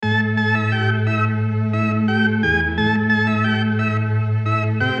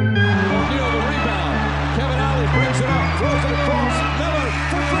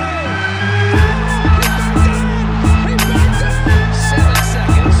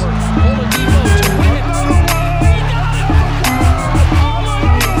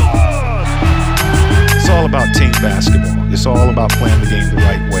basketball. It's all about playing the game the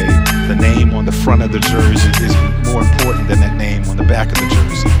right way. The name on the front of the jersey is more important than that name on the back of the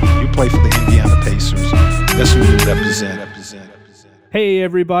jersey. You play for the Indiana Pacers. That's who you represent. Hey,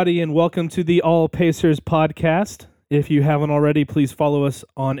 everybody, and welcome to the All Pacers podcast. If you haven't already, please follow us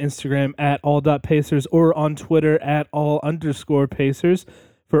on Instagram at all.pacers or on Twitter at all_Pacers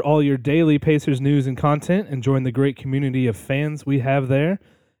for all your daily Pacers news and content, and join the great community of fans we have there.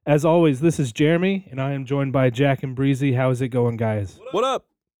 As always, this is Jeremy, and I am joined by Jack and Breezy. How is it going, guys? What up?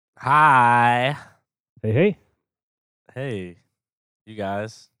 Hi. Hey. Hey, you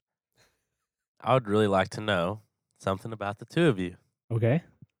guys. I would really like to know something about the two of you. Okay.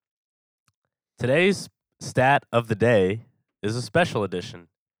 Today's stat of the day is a special edition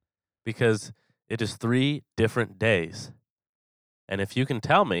because it is 3 different days. And if you can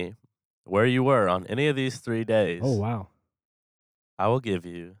tell me where you were on any of these 3 days, Oh, wow. I will give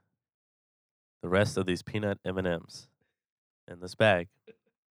you the rest of these peanut M&Ms in this bag.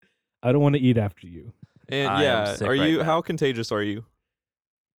 I don't want to eat after you. And I am yeah, sick are right you? now. How contagious are you?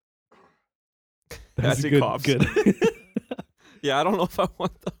 That's As he good. coughs. Good. Yeah, I don't know if I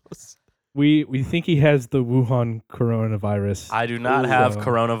want those. We think he has the Wuhan coronavirus. I do not Ooh. have So-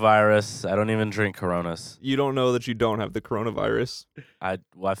 coronavirus. I don't even drink Coronas. You don't know that you don't have the coronavirus. I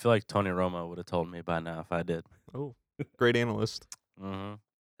feel like Tony Romo would have told me by now if I did. Oh, great analyst. Mm-hmm.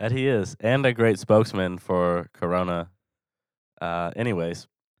 That he is, and a great spokesman for Corona. Anyways,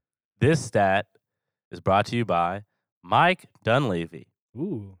 this stat is brought to you by Mike Dunleavy.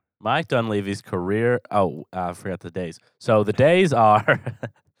 Ooh. Mike Dunleavy's career. Oh, I forgot the days. So the days are,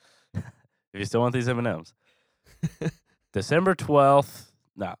 if you still want these M&Ms, December 12th.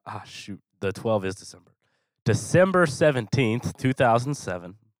 No, the 12 is December. December 17th,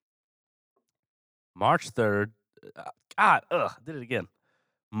 2007. March 3rd. Did it again.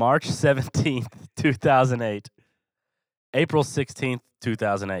 March 17th, 2008. April 16th,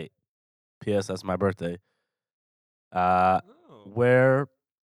 2008. P.S. That's my birthday. Where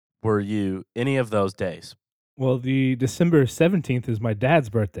were you any of those days? Well, the December 17th is my dad's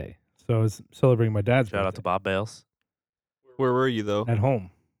birthday. So I was celebrating my dad's Shout out to birthday Bob Bales. Where were you though? at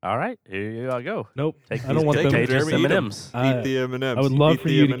home. All right, here you go. Nope. Take I these don't want them. contagious Jeremy, eat 'em. M&Ms. Eat the M&Ms. I would love Eat for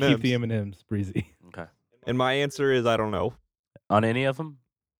the you to M&Ms. keep the M&Ms, Breezy. Okay. And my answer is I don't know. On any of them?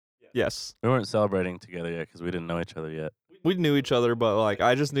 Yes, We weren't celebrating together yet because we didn't know each other yet. we knew each other, but like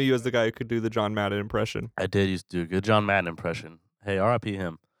I just knew you as the guy who could do the John Madden impression. I did used to do a good John Madden impression. Hey, R.I.P.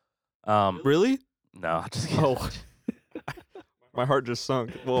 him. Really? No, just kidding. Oh, my heart just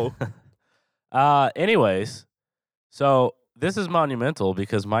sunk. Whoa. Anyways, so this is monumental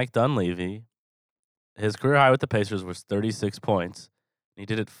because Mike Dunleavy, his career high with the Pacers was 36 points. He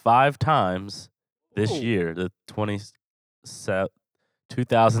did it 5 times this Whoa. year, the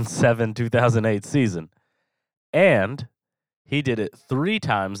 2007-2008 season. And he did it 3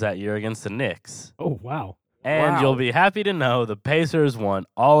 times that year against the Knicks. Oh, wow. And Wow. you'll be happy to know the Pacers won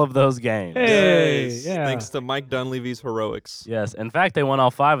all of those games. Hey, Yes, yeah. Thanks to Mike Dunleavy's heroics. Yes. In fact, they won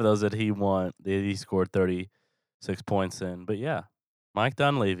all 5 of those that he won. He scored 36 points in. But yeah, Mike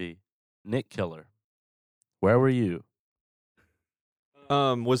Dunleavy, Nick Killer. Where were you?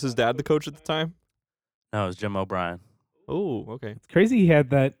 Was his dad the coach at the time? No, it was Jim O'Brien. Oh, okay. It's crazy he had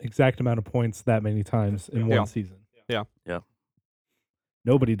that exact amount of points that many times in Yeah. one season. Yeah. Yeah.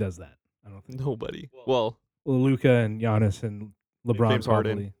 Nobody does that, I don't think. Nobody. Well, Luka and Giannis and LeBron James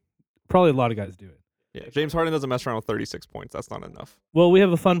Harden. probably. Probably a lot of guys do it. yeah. James Harden doesn't mess around with 36 points. That's not enough. Well, we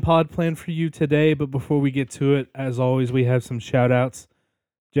have a fun pod planned for you today, but before we get to it, as always, we have some shout-outs.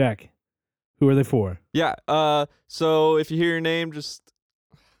 Jack, who are they for? Yeah. So if you hear your name, just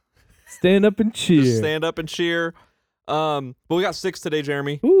Stand up and cheer. stand up and cheer. But we got 6 today,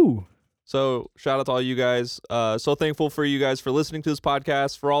 Jeremy. Ooh. So shout out to all you guys. So thankful for you guys for listening to this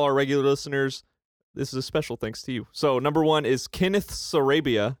podcast. For all our regular listeners, this is a special thanks to you. So number 1 is Kenneth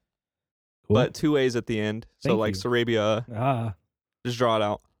Sarabia, Cool. but 2 A's at the end. So Thank like you. Sarabia, just draw it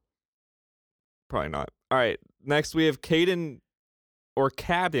out. Probably not. All right. Next we have Caden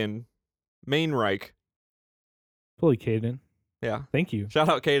Mainreich. Fully Caden. Yeah. Thank you. Shout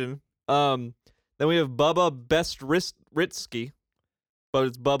out Caden. Then we have Bubba Bestritsky, but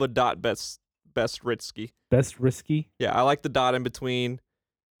it's Bubba.Bestritsky. Best risky. Yeah, I like the dot in between.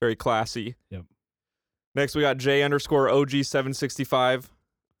 Very classy. Yep. Next, we got J_OG765.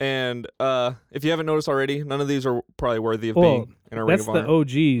 And if you haven't noticed already, none of these are probably worthy of being in our Ring That's of the Honor.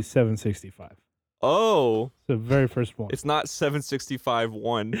 OG 765. Oh, The very first one. it's not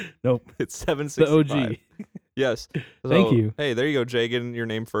 765-1. Nope. It's The 765. OG. Yes. Thank So, you. Hey, there you go, Jay. Getting your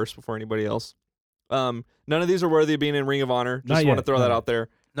name first before anybody else. None of these are worthy of being in Ring of Honor. Not Just want to yet, throw not that yet. out there.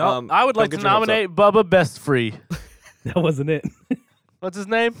 No, I would don't like to get your hopes up. nominate Bubba Best Free. That wasn't it. What's his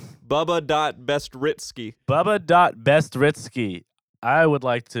name? Bubba.Bestritsky. Bubba.Bestritsky. I would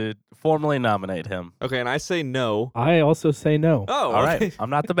like to formally nominate him. Okay, and I say no. I also say no. Oh, All okay. right.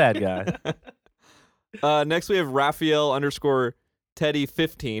 I'm not the bad guy. Next we have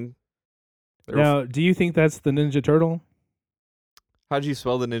Raphael_Teddy15. Now, do you think that's the Ninja Turtle? How'd you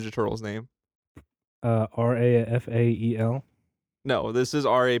spell the Ninja Turtle's name? Rafael. No, this is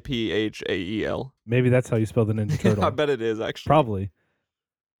Raphael. Maybe that's how you spell the Ninja Turtle. I bet it is, actually. Probably.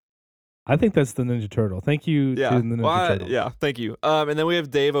 I think that's the Ninja Turtle. Thank you Yeah. to the Ninja Turtle. Yeah, thank you. And then we have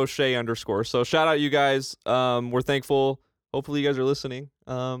Dave O'Shea _. So shout out you guys. We're thankful. Hopefully you guys are listening.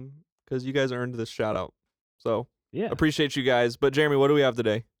 Because you guys earned this shout out. So Yeah. appreciate you guys. But Jeremy, what do we have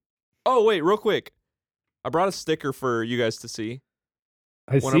today? Oh, wait, real quick. I brought a sticker for you guys to see.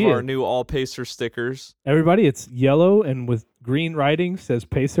 I One see of our it. new All Pacer stickers. Everybody, it's yellow and with green writing, says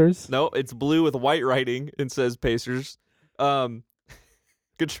Pacers. No, it's blue with white writing and says Pacers.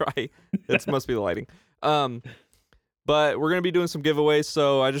 Good try. It must be the lighting. But we're gonna be doing some giveaways,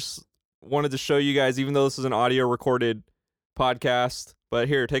 so I just wanted to show you guys, even though this is an audio recorded podcast. But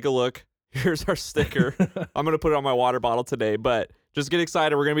here, take a look. Here's our sticker. I'm gonna put it on my water bottle today, but just get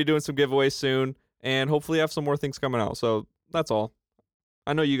excited. We're gonna be doing some giveaways soon, and hopefully have some more things coming out. So that's all.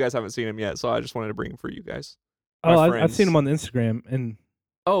 I know you guys haven't seen them yet, so I just wanted to bring them for you guys. Oh, My I've friends. seen him on the Instagram. And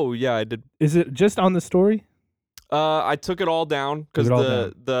Oh yeah, I did. is it just on the story? I took it all down because Took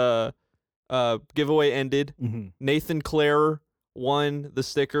it all the giveaway ended. Mm-hmm. Nathan Clare won the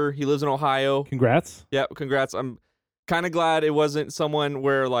sticker. He lives in Ohio. Congrats. Yeah, congrats. I'm kind of glad it wasn't someone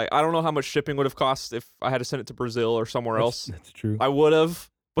where, like, I don't know how much shipping would have cost if I had to send it to Brazil or somewhere else. That's true. I would have,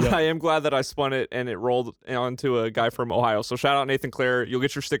 but Yeah. I am glad that I spun it and it rolled onto a guy from Ohio. So shout out Nathan Clare. You'll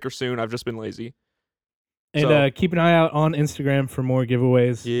get your sticker soon. I've just been lazy. And So- keep an eye out on Instagram for more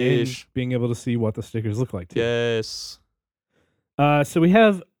giveaways Yes. and being able to see what the stickers look like too. Yes. So we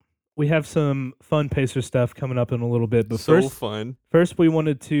have some fun Pacer stuff coming up in a little bit, but So fun. first we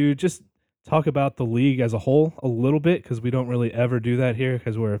wanted to just talk about the league as a whole a little bit because we don't really ever do that here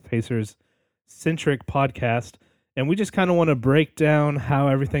because we're a Pacers centric podcast, and we just kind of want to break down how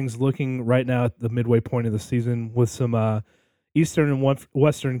everything's looking right now at the midway point of the season with some Eastern and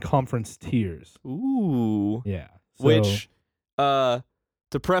Western Conference tiers. Ooh. Yeah, so, Which, to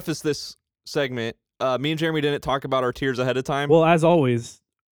preface this segment, me and Jeremy didn't talk about our tiers ahead of time. well, as always,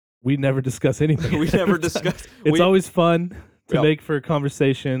 we never discuss anything. we ahead never of time. discussed. It's always fun to Yep. make for a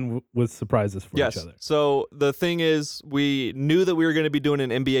conversation with surprises for Yes. each other. So the thing is, we knew that we were going to be doing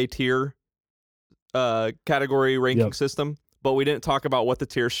an NBA tier category ranking Yep. system, but we didn't talk about what the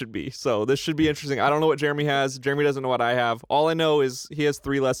tiers should be. So this should be interesting. I don't know what Jeremy has. Jeremy doesn't know what I have. All I know is he has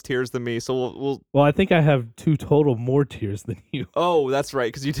 3 less tiers than me. So we'll Well, I think I have 2 total more tiers than you. Oh, that's right,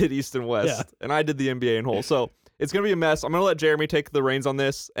 because you did East and West, Yeah. and I did the NBA and whole. So it's going to be a mess. I'm going to let Jeremy take the reins on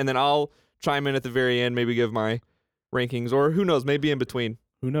this, and then I'll chime in at the very end, maybe give my rankings, or who knows, maybe in between.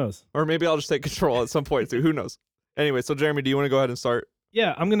 Who knows? Or maybe I'll just take control at some point, too. Who knows? Anyway, so Jeremy, do you want to go ahead and start?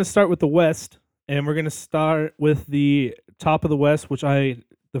 Yeah, I'm going to start with the West, and we're going to start with the top of the West, which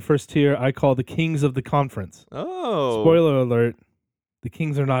the first tier I call the Kings of the Conference. Oh. Spoiler alert, the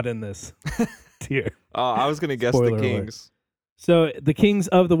Kings are not in this tier. I was going to guess Spoiler the alert. Kings. So the Kings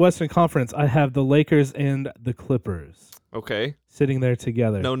of the Western Conference, I have the Lakers and the Clippers Okay. sitting there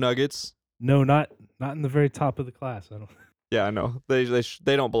together. No Nuggets. No, not in the very top of the class. I don't. Yeah, I know. They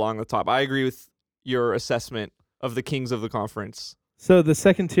don't belong at the top. I agree with your assessment of the Kings of the conference. So the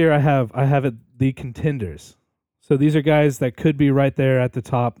second tier I have it the Contenders. So these are guys that could be right there at the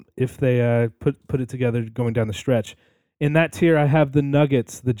top if they put it together going down the stretch. In that tier I have the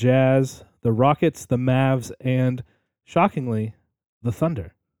Nuggets, the Jazz, the Rockets, the Mavs, and shockingly, the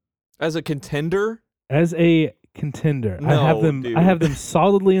Thunder. As a contender? As a contender, I No, have dude. them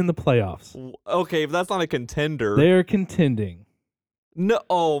solidly in the playoffs. Okay, but that's not a contender. They are contending. No,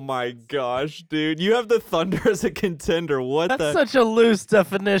 oh my gosh, dude. You have the Thunder as a contender. What That's the? such a loose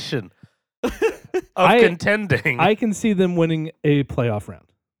definition of I- contending. I can see them winning a playoff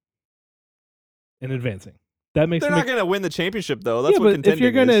round and advancing. That makes They're them not going to win the championship, though. That's yeah, what but contending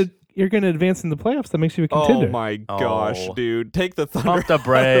if you're gonna advance in the playoffs, that makes you a Oh contender. my gosh, Oh. dude. Take the Thunder Pump the out of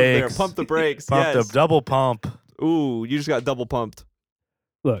there. brakes. Pump the brakes. Pumped yes. up, double pump. Ooh, you just got double pumped.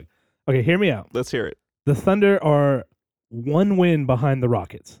 Look, okay, hear me out. Let's hear it. The Thunder are 1 win behind the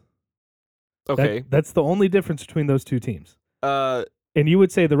Rockets. Okay. That's the only difference between those two teams. And you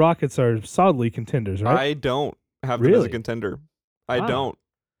would say the Rockets are solidly contenders, right? I don't have them as a Really? contender. I Wow. don't.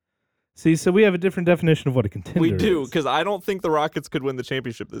 See, so we have a different definition of what a contender We do, is. because I don't think the Rockets could win the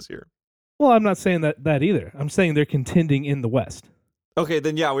championship this year. Well, I'm not saying that either. I'm saying they're contending in the West. Okay,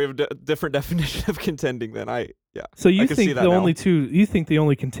 then yeah, we have a different definition of contending. Then So you can see think that the now.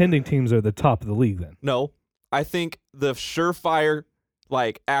 only contending teams are the top of the league then? No, I think the surefire,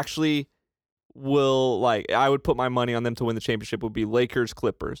 actually will, I would put my money on them to win the championship would be Lakers,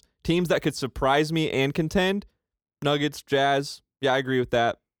 Clippers. Teams that could surprise me and contend, Nuggets, Jazz. Yeah, I agree with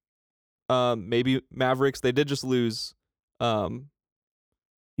that. Maybe Mavericks. They did just lose.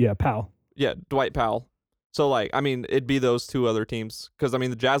 Yeah, Powell. Yeah, Dwight Powell. So, it'd be those two other teams. Because,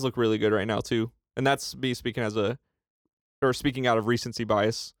 the Jazz look really good right now, too. And that's me speaking speaking out of recency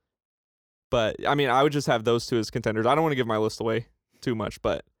bias. But, I would just have those two as contenders. I don't want to give my list away too much,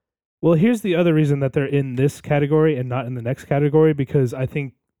 but. Well, here's the other reason that they're in this category and not in the next category, because I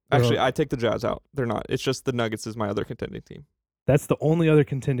think... Actually, I take the Jazz out. They're not. It's just the Nuggets is my other contending team. That's the only other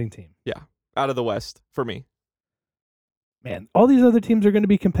contending team. Yeah, out of the West, for me. Man, all these other teams are going to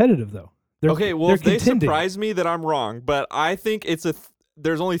be competitive, though. Okay, well, they're if they contending. surprise me, then I'm wrong. But I think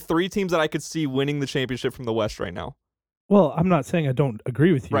there's only 3 teams that I could see winning the championship from the West right now. Well, I'm not saying I don't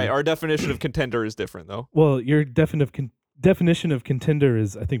agree with you. Right, our definition of contender is different, though. Well, your definition of contender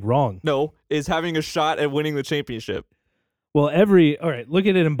is, I think, wrong. No, is having a shot at winning the championship. Well, all right, look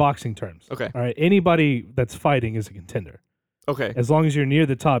at it in boxing terms. Okay. All right, anybody that's fighting is a contender. Okay. As long as you're near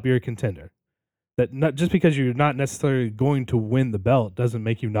the top, you're a contender. That not just because you're not necessarily going to win the belt doesn't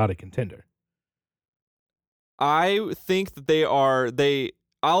make you not a contender. I think that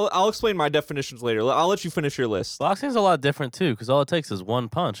I'll explain my definitions later. I'll let you finish your list. Boxing's a lot different too, because all it takes is one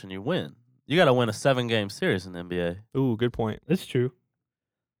punch and you win. You got to win a 7-game series in the NBA. Ooh, good point. That's true.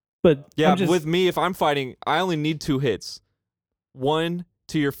 But yeah, with me, if I'm fighting, I only need 2 hits. One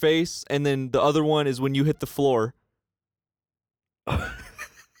to your face, and then the other one is when you hit the floor.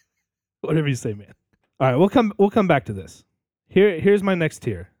 Whatever you say, man. All right, we'll come back to this. Here's my next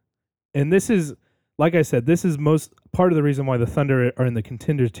tier. And this is, like I said, this is most part of the reason why the Thunder are in the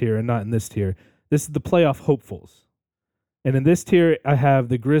contender tier and not in this tier. This is the playoff hopefuls. And in this tier, I have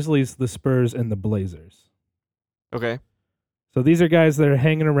the Grizzlies, the Spurs, and the Blazers. Okay. So these are guys that are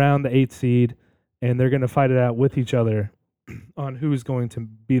hanging around the 8th seed, and they're going to fight it out with each other on who's going to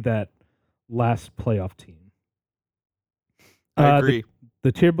be that last playoff team. I agree.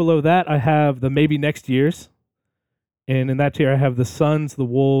 The tier below that, I have the maybe next years. And in that tier, I have the Suns, the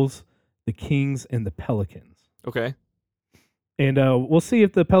Wolves, the Kings, and the Pelicans. Okay. And we'll see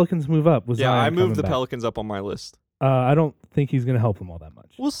if the Pelicans move up. I moved the Pelicans up on my list. I don't think he's going to help them all that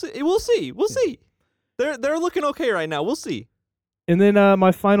much. We'll see. They're looking okay right now. We'll see. And then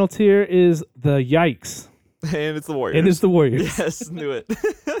my final tier is the Yikes. And it's the Warriors. It is the Warriors. Yes, knew it.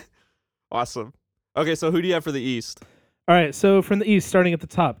 Awesome. Okay, so who do you have for the East? All right, so from the East, starting at the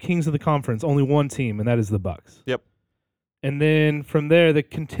top, Kings of the Conference, only one team, and that is the Bucks. Yep. And then from there, the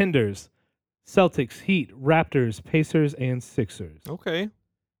contenders, Celtics, Heat, Raptors, Pacers, and Sixers. Okay.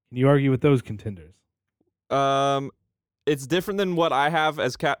 Can you argue with those contenders? It's different than what I have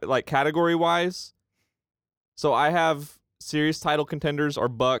as category-wise. So I have serious title contenders are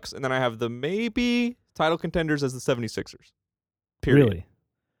Bucks, and then I have the maybe title contenders as the 76ers. Period. Really?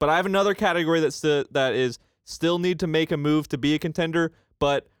 But I have another category that is still need to make a move to be a contender,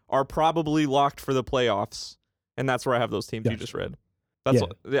 but are probably locked for the playoffs. And that's where I have those teams you just read.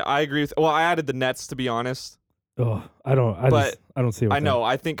 I agree with. Well, I added the Nets, to be honest. Oh, I don't see it. I know.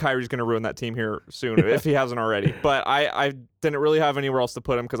 I think Kyrie's going to ruin that team here soon if he hasn't already. But I didn't really have anywhere else to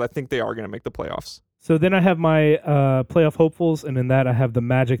put him because I think they are going to make the playoffs. So then I have my playoff hopefuls, and in that I have the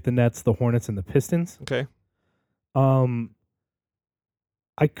Magic, the Nets, the Hornets, and the Pistons. Okay. The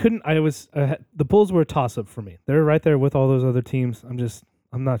Bulls were a toss-up for me. They're right there with all those other teams.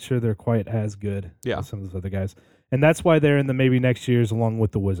 I'm not sure they're quite as good as some of those other guys. And that's why they're in the maybe next years along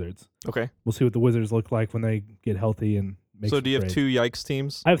with the Wizards. Okay. We'll see what the Wizards look like when they get healthy and make So do you have trades. 2 Yikes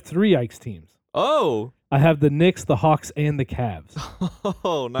teams? I have 3 Yikes teams. Oh. I have the Knicks, the Hawks, and the Cavs.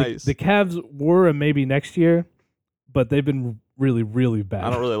 Oh, nice. The Cavs were a maybe next year, but they've been really, really bad. I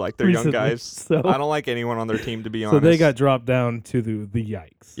don't really like their young recently, guys. so- I don't like anyone on their team, to be honest. So they got dropped down to the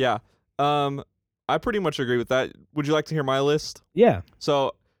Yikes. Yeah. I pretty much agree with that. Would you like to hear my list? Yeah.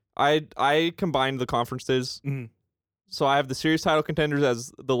 So I combined the conferences. Mhm. So I have the series title contenders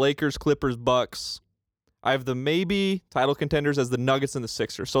as the Lakers, Clippers, Bucks. I have the maybe title contenders as the Nuggets and the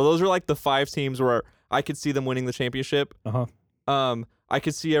Sixers. So those are like the 5 teams where I could see them winning the championship. Uh-huh. I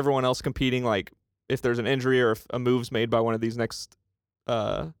could see everyone else competing, like if there's an injury or if a move's made by one of these next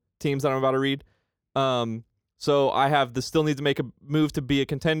teams that I'm about to read. So I have the still need to make a move to be a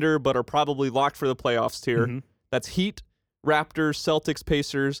contender, but are probably locked for the playoffs tier. Mhm. That's Heat, Raptors, Celtics,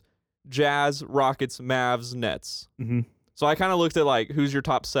 Pacers, Jazz, Rockets, Mavs, Nets. Mm-hmm. So I kind of looked at like who's your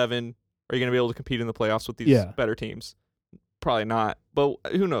top 7. Are you going to be able to compete in the playoffs with these better teams? probably not, but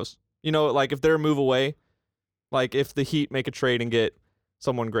who knows? You know, like if they're a move away, like if the Heat make a trade and get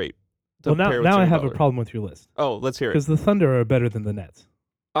someone great. Well, now I Jimmy have a Butler. problem with your list Oh, let's hear it. because the Thunder are better than the Nets.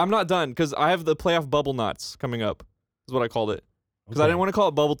 I'm not done because I have the playoff bubble knots coming up. Is what I called it. Because I Okay. didn't want to call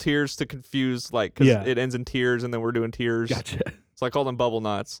it bubble tiers to confuse, like, because Yeah. it ends in tiers and then we're doing tiers. Gotcha. So I call them bubble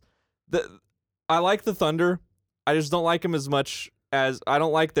knots. I like the Thunder. I just don't like them as much as I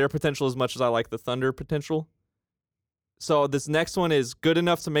don't like their potential as much as I like the Thunder potential. So this next one is good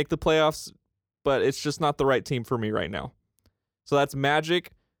enough to make the playoffs, but it's just not the right team for me right now. So that's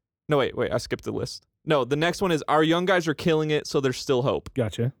Magic. No, wait, I skipped the list. No, the next one is our young guys are killing it, so there's still hope.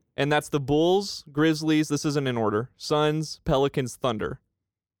 Gotcha. And that's the Bulls, Grizzlies, this isn't in order, Suns, Pelicans, Thunder.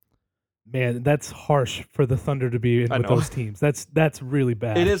 Man, that's harsh for the Thunder to be in I with know. those teams. That's really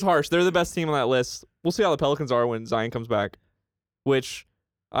bad. It is harsh. They're the best team on that list. We'll see how the Pelicans are when Zion comes back, which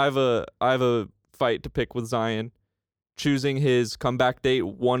I have a fight to pick with Zion, choosing his comeback date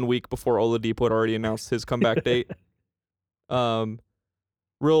 1 week before Oladipo had already announced his comeback date.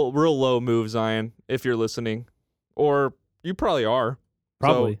 Real low move, Zion, if you're listening, or you probably are.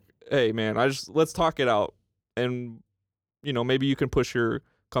 Probably. So, hey, man, let's talk it out, and maybe you can push your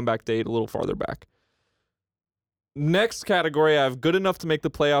comeback date a little farther back. Next category, I have good enough to make the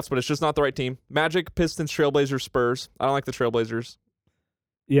playoffs, but it's just not the right team. Magic, Pistons, Trailblazers, Spurs. I don't like the Trailblazers.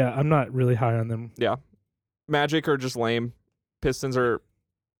 Yeah, I'm not really high on them. Yeah. Magic are just lame. Pistons are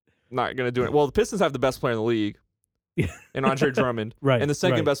not going to do it. Well, the Pistons have the best player in the league, Yeah. and Andre Drummond, Right. and the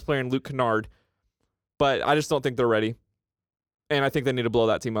second right. best player in Luke Kennard. But I just don't think they're ready, and I think they need to blow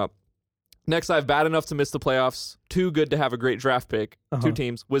that team up. Next, I have bad enough to miss the playoffs. Too good to have a great draft pick. Uh-huh. Two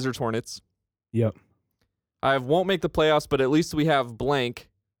teams, Wizards, Hornets. Yep. I won't make the playoffs, but at least we have blank.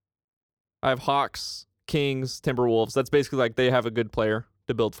 I have Hawks, Kings, Timberwolves. That's basically like they have a good player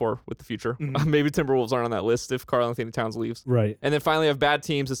to build for with the future. Mhm. Maybe Timberwolves aren't on that list if Karl Anthony Towns leaves. Right. And then finally, I have bad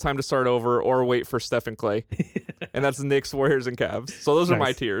teams. It's time to start over or wait for Steph and Clay. And that's Knicks, Warriors, and Cavs. So those are my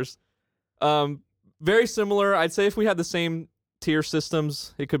Nice. tiers. Very similar. I'd say if we had the same tier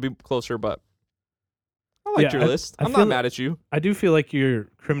systems, it could be closer, but I liked Yeah, your list. I I'm feel not mad at you. I do feel like you're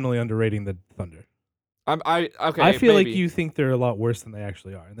criminally underrating the Thunder. Okay. I feel maybe. like you think they're a lot worse than they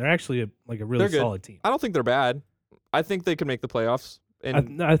actually are, and they're actually a really They're good. solid team. I don't think they're bad. I think they can make the playoffs,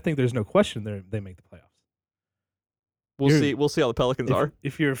 and I think there's no question they make the playoffs. we'll you're- see. We'll see how the Pelicans are.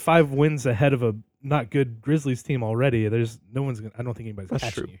 If you're 5 wins ahead of a not good Grizzlies team already, there's no one's gonna. I don't think anybody's That's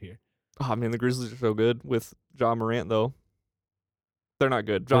catching true. you here. Oh man, the Grizzlies are so good with John Morant though. They're not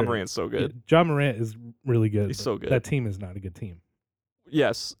good. John They're- Morant's so good. Yeah, John Morant is really good. He's but so good. That team is not a good team.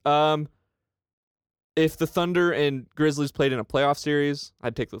 Yes. If the Thunder and Grizzlies played in a playoff series,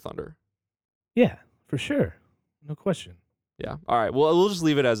 I'd take the Thunder. Yeah, for sure, no question. Yeah. All right. Well, we'll just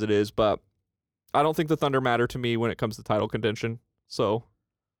leave it as it is, but I don't think the Thunder matter to me when it comes to title contention. So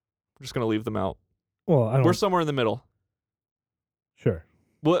I'm just gonna leave them out. Well, I don't. We're somewhere in the middle. Sure.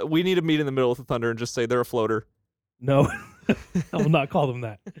 We need to meet in the middle with the Thunder and just say they're a floater. No, I will not call them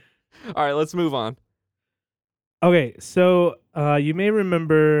that. All right, let's move on. Okay, so you may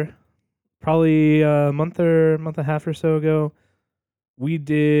remember probably a month and a half or so ago, we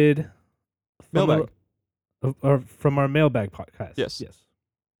did Mailbag. from our mailbag podcast. Yes. Yes.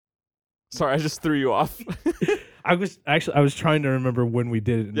 Sorry, I just threw you off. I was trying to remember when we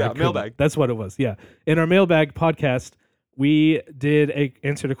did it. And I Yeah, couldn't. mailbag. That's what it was. Yeah. In our mailbag podcast, we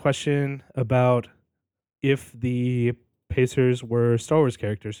answered a question about if the Pacers were Star Wars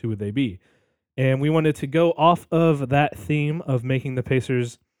characters, who would they be? And we wanted to go off of that theme of making the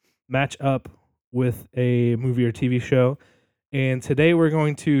Pacers match up with a movie or TV show. And today we're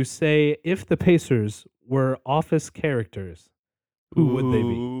going to say if the Pacers were Office characters, who would they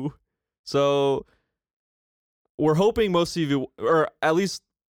be? Ooh. So we're hoping most of you, or at least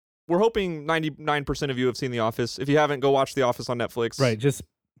we're hoping 99% of you have seen The Office. If you haven't, go watch The Office on Netflix. Right. Just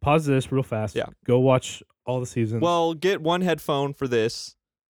pause this real fast. Yeah. Go watch all the seasons. Well, get one headphone for this,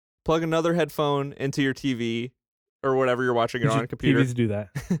 plug another headphone into your TV or whatever you're watching it on a computer, TVs do that.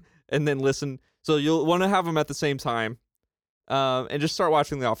 and then listen. So you'll want to have them at the same time, and just start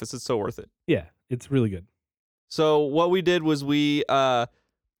watching The Office. It's so worth it. Yeah. It's really good. So what we did was we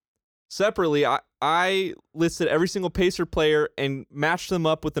separately I listed every single Pacer player and matched them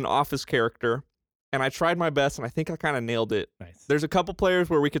up with an Office character, and I tried my best, and I think I kind of nailed it. Nice. There's a couple players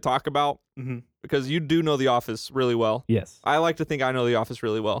where we could talk about Mm-hmm. because you do know The Office really well. Yes. I like to think I know The Office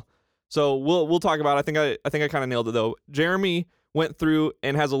really well. So we'll talk about it. I think I kind of nailed it though. Jeremy went through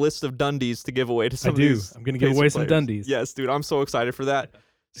and has a list of Dundies to give away to some I of do. these. I'm going to give Pacer away some players. Dundies. Yes, dude. I'm so excited for that.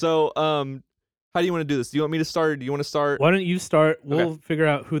 So how do you want to do this? Do you want me to start? Or do you want to start? Why don't you start? We'll figure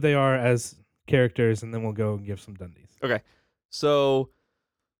out who they are as characters, and then we'll go and give some Dundies. So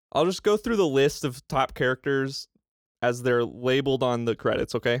I'll just go through the list of top characters as they're labeled on the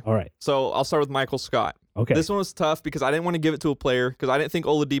credits, okay? All right. So I'll start with Michael Scott. Okay. This one was tough because I didn't want to give it to a player because I didn't think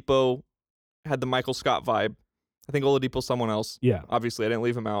Oladipo had the Michael Scott vibe. I think Oladipo's someone else. Yeah. Obviously, I didn't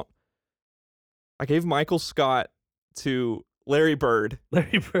leave him out. I gave Michael Scott to Larry Bird.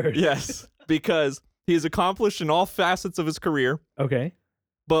 Larry Bird. Yes, because he's accomplished in all facets of his career, Okay.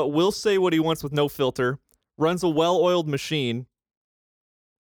 but will say what he wants with no filter, runs a well-oiled machine,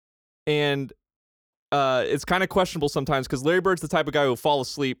 and it's kind of questionable sometimes because Larry Bird's the type of guy who will fall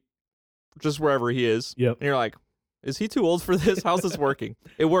asleep just wherever he is. Yep. And you're like, is he too old for this? How's this working?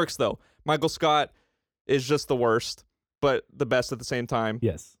 It works, though. Michael Scott is just the worst, but the best at the same time.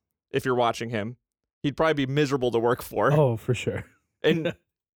 Yes. If you're watching him, he'd probably be miserable to work for. Oh, for sure. And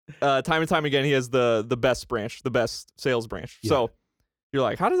time and time again, he has the best branch, the best sales branch. Yeah. So you're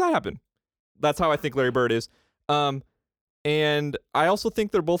like, how does that happen? That's how I think Larry Bird is. And I also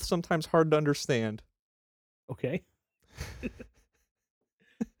think they're both sometimes hard to understand. Okay.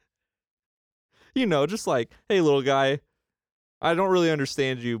 You know, just like, hey, little guy, I don't really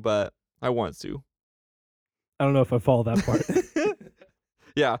understand you, but I want to. I don't know if I follow that part.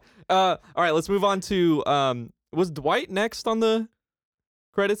 Yeah. All right, let's move on to was Dwight next on the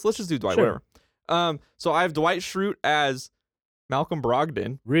credits? Let's just do Dwight, Sure. whatever. So I have Dwight Schrute as Malcolm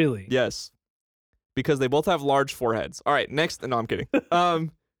Brogdon. Really? Yes. Because they both have large foreheads. All right, next. No, I'm kidding.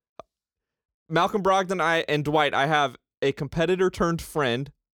 Malcolm Brogdon and Dwight, I have a competitor turned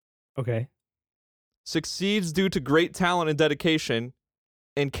friend, Okay. succeeds due to great talent and dedication,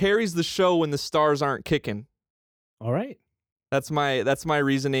 and carries the show when the stars aren't kicking. All right. That's my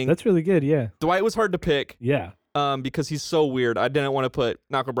reasoning. That's really good. Yeah. Dwight was hard to pick Yeah. because he's so weird. I didn't want to put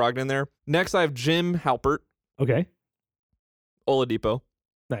Malcolm Brogdon in there. Next, I have Jim Halpert, Okay. Oladipo.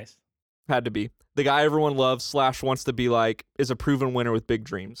 Nice. Had to be. The guy everyone loves / wants to be like is a proven winner with big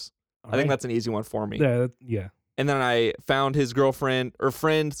dreams. I think that's an easy one for me. Yeah. Yeah. And then I found his girlfriend or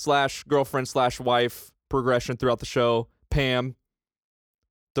friend / girlfriend / wife progression throughout the show, Pam,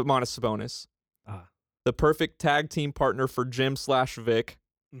 Domantas Sabonis. Ah. The perfect tag team partner for Jim / Vic,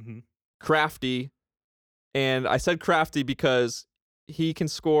 Mm-hmm. Crafty. And I said Crafty because he can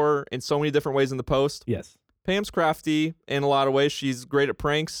score in so many different ways in the post. Yes. Pam's crafty in a lot of ways. She's great at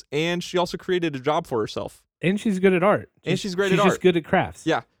pranks, and she also created a job for herself. And she's good at art. And she's great at She's art. just good at crafts.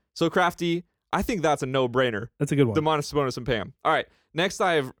 Yeah. So crafty, I think that's a no-brainer. That's a good one. Domantas Sabonis and Pam. All right. Next,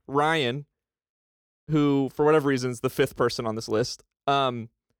 I have Ryan, who, for whatever reason, is the 5th person on this list. And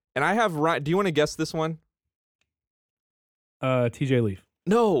I have Ryan. Do you want to guess this one? TJ Leaf.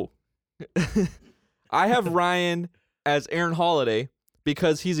 No. I have Ryan as Aaron Holiday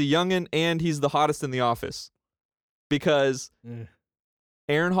because he's a youngin' and he's the hottest in the office. Because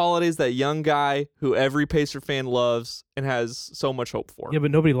Aaron Holiday's that young guy who every Pacer fan loves and has so much hope for. Yeah,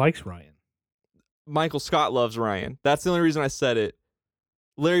 but nobody likes Ryan. Michael Scott loves Ryan. That's the only reason I said it.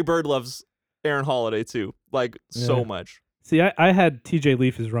 Larry Bird loves Aaron Holiday too, like so Yeah. much. See, I had TJ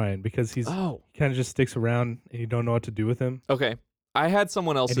Leaf as Ryan because he Oh, kind of just sticks around and you don't know what to do with him. okay. I had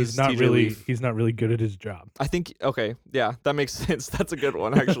someone else And as he's not TJ really Leaf. he's not really good at his job. I think, okay, yeah, that makes sense. That's a good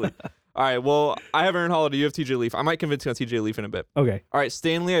one, actually. All right, well, I have Aaron Holiday. You have TJ Leaf. I might convince you on TJ Leaf in a bit. Okay. All right,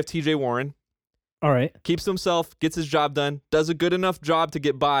 Stanley, I have TJ Warren. All right. Keeps to himself, gets his job done, does a good enough job to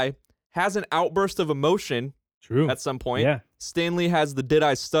get by, has an outburst of emotion True. at some point. Yeah. Stanley has the did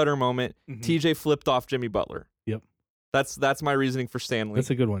I stutter moment. Mhm. TJ flipped off Jimmy Butler. Yep. That's my reasoning for Stanley. That's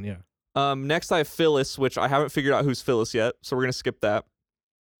a good one. Yeah. Next I have Phyllis, which I haven't figured out who's Phyllis yet, so we're gonna skip that.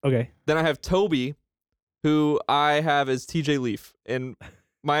 Okay. Then I have Toby, who I have as TJ Leaf, and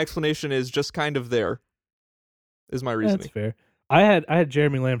my explanation is just kind of there. Is my reasoning. That's fair. I had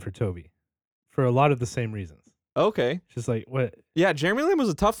Jeremy Lamb for Toby for a lot of the same reasons. Okay. Just like what Yeah, Jeremy Lamb was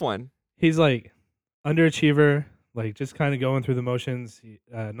a tough one. he's like underachiever, like just kind of going through the motions,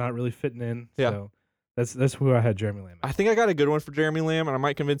 not really fitting in. Yeah. So that's who I had Jeremy Lamb. I think I got a good one for Jeremy Lamb, and I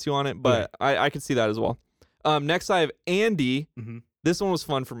might convince you on it, but I could see that as well. Next I have Andy. Mm-hmm. This one was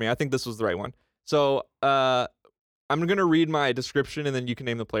fun for me. I think this was the right one. So I'm going to read my description, and then you can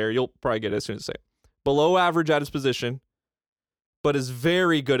name the player. You'll probably get it as soon as I say it. Below average at his position, but is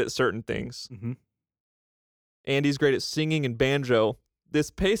very good at certain things. Mm-hmm. Andy's great at singing and banjo. This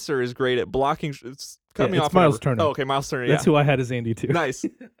Pacer is great at blocking. Cut me It's off. Miles whenever. Turner. Oh, okay, Miles Turner. That's Yeah, who I had as Andy too. nice.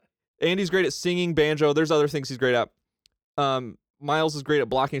 Andy's great at singing, banjo. There's other things he's great at. Miles is great at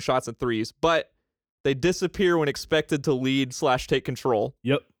blocking shots and threes, but they disappear when expected to lead / take control.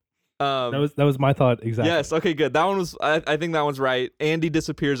 Yep. That That was my thought exactly. Yes. Okay. Good. That one was. I think that one's right. Andy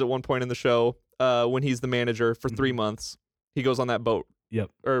disappears at one point in the show. When he's the manager for 3 months, he goes on that boat. Yep.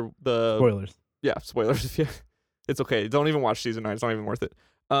 Or the Spoilers. yeah, spoilers. If you It's okay. Don't even watch season 9. It's not even worth it.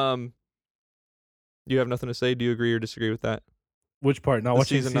 You have nothing to say? Do you agree or disagree with that? Which part? Not The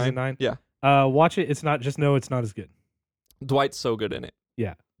watching season season 9? 9? Yeah. Watch it. It's not, just know it's not as good. Dwight's so good in it.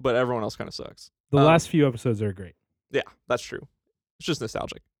 Yeah. But everyone else kind of sucks. The last few episodes are great. Yeah, that's true. It's just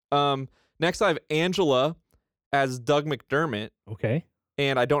nostalgic. Next I have Angela as Doug McDermott, Okay.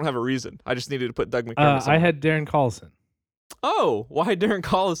 and I don't have a reason. I just needed to put Doug McDermott I somewhere. had Darren Collison. Oh, why Darren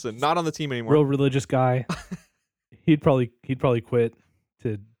Collison? Not on the team anymore. Real religious guy. He'd probably quit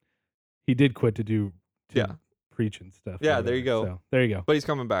to. He did quit to Yeah. preach and stuff. Yeah, or there you whatever. go. So, there you go. But he's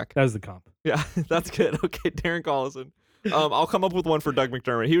coming back. That was the comp. Yeah, that's good. Okay, Darren Collison. I'll come up with one for Doug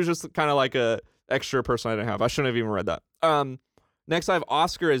McDermott. He was just kind of like a extra person I didn't have. I shouldn't have even read that. Next I have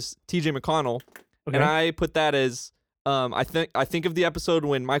Oscar as TJ McConnell, Okay. and I put that as I think of the episode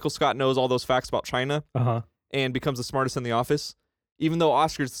when Michael Scott knows all those facts about China and becomes the smartest in the office. Even though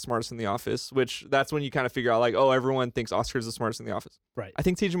Oscar's the smartest in the office, which that's when you kind of figure out like, oh, everyone thinks Oscar's the smartest in the office. Right. I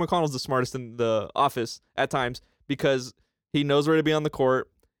think TJ McConnell's the smartest in the office at times because he knows where to be on the court.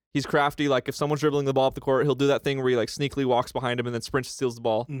 He's crafty. Like if someone's dribbling the ball up the court, he'll do that thing where he like sneakily walks behind him and then sprints, steals the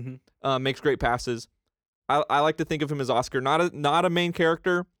ball. Mm-hmm. Makes great passes. I like to think of him as Oscar, not a main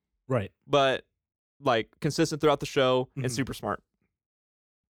character, Right. but like consistent throughout the show and super smart.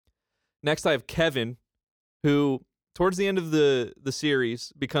 Next, I have Kevin, who towards the end of the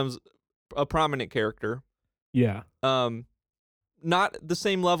series becomes a prominent character. Yeah. Not the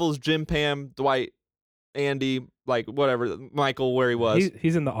same level as Jim, Pam, Dwight, Andy, like whatever, Michael, where he was.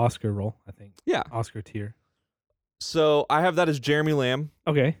 He's in the Oscar role, I think. Yeah. Oscar tier. So I have that as Jeremy Lamb.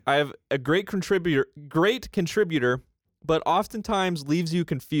 Okay. I have a great contributor, but oftentimes leaves you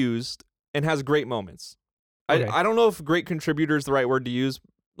confused and has great moments. Okay. I don't know if great contributor is the right word to use,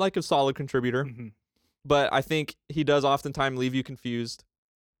 like a solid contributor, Mm-hmm. but I think he does oftentimes leave you confused.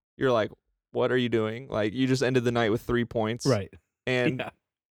 You're like, what are you doing? Like you just ended the night with 3 points. Right. And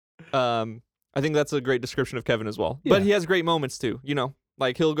Yeah. I think that's a great description of Kevin as well. But Yeah. he has great moments too,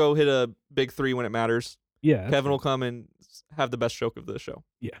 like he'll go hit a big 3 when it matters. Yeah. Kevin will come and have the best joke of the show.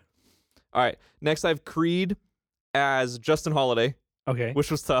 Yeah. All right. Next, I have Creed as Justin Holiday, Okay. which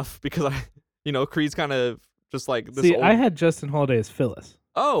was tough because Creed's kind of just like this. See, old... I had Justin Holiday as Phyllis.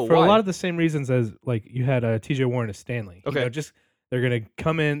 Oh, for why? a lot of the same reasons as like you had T.J. Warren as Stanley. Okay. Just they're gonna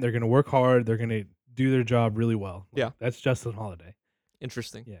come in, they're gonna work hard, they're gonna do their job really well. Like, Yeah. That's Justin Holiday.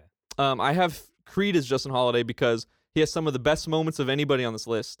 Interesting. Yeah. I have Creed as Justin Holiday because he has some of the best moments of anybody on this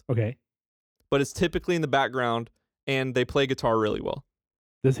list, Okay. but it's typically in the background and they play guitar really well.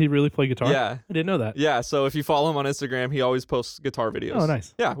 Does he really play guitar? Yeah. I didn't know that. Yeah. So if you follow him on Instagram, he always posts guitar videos. Oh,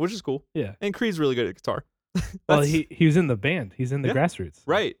 nice. Yeah, which is cool. Yeah. And Creed's really good at guitar. Well, That's- he was in the band. He's in the Yeah. Grassroots.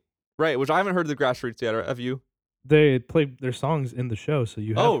 Right. Which I haven't heard the Grassroots yet. Have you? They play their songs in the show, so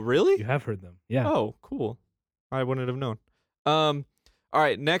you have Oh, really? you have heard them. Yeah. Oh, cool. I wouldn't have known. All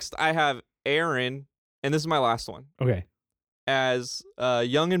right, next I have Aaron, and this is my last one, Okay. as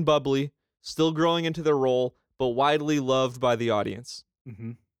young and bubbly, still growing into their role, but widely loved by the audience.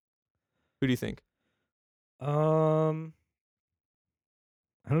 Mm-hmm. Who do you think?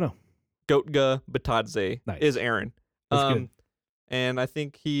 I don't know. Gotga Batadze Nice. is Aaron. That's good. And I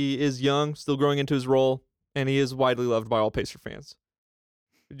think he is young, still growing into his role, and he is widely loved by all Pacer fans.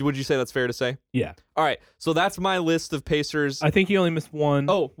 Would you say that's fair to say? Yeah. All right, so that's my list of Pacers. I think you only missed one.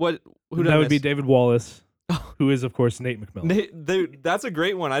 Oh, what? Who did that I would be miss? David Wallace, who is of course Nate McMillan. That's a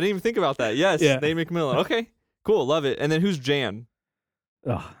great one. I didn't even think about that. Yes, Yeah. Nate McMillan. Okay, cool, love it. And then who's Jan?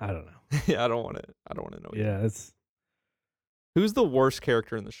 Oh, I don't know. Yeah, I don't want to know. Yet. Yeah, it's Who's the worst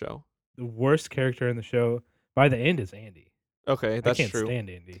character in the show? the worst character in the show. By the end is Andy. Okay, that's I can't true. stand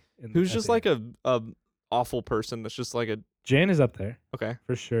Andy. Who's at just the like end. a awful person that's just like a Jan is up there okay.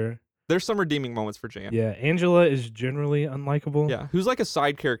 for sure. There's some redeeming moments for Jan. Yeah, Angela is generally unlikable. Yeah. Who's like a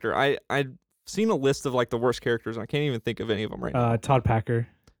side character? I've seen a list of like the worst characters and I can't even think of any of them right now. Todd Packer.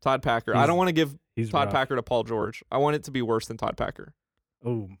 Todd Packer. I he's- don't want to give He's Todd rough. Packer to Paul George. I want it to be worse than Todd Packer.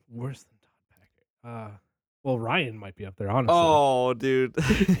 Oh, worse than Todd Packer. Well, Ryan might be up there, honestly. Oh, dude.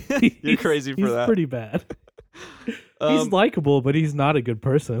 You're He's- crazy for he's that. pretty bad. He's Um, likable, but he's not a good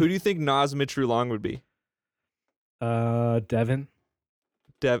person. Who do you think Nas Mitru Long would be? Devin.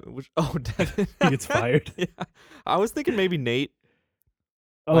 Devin. Devin. He gets fired. Yeah. I was thinking maybe Nate.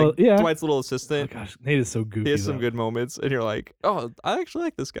 Oh, like yeah. Dwight's little Oh, assistant. gosh, Nate is so goofy. He has some though. good moments, and you're like, oh, I actually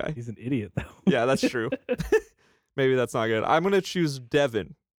like this guy. He's an idiot, though. Yeah, that's true. Maybe that's not good. I'm gonna choose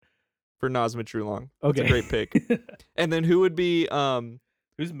Devin for Nas Mitru Long. That's Okay. a great pick. And then who would be?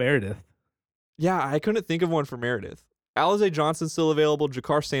 Who's Meredith? Yeah, I couldn't think of one for Meredith. Alize Johnson's still available.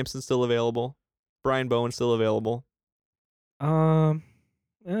 Jakar Sampson's still available. Brian Bowen's still available.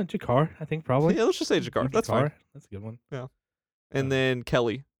 Jakar, I think probably. Yeah, let's just say Jakar. That's fine. That's a good one. And then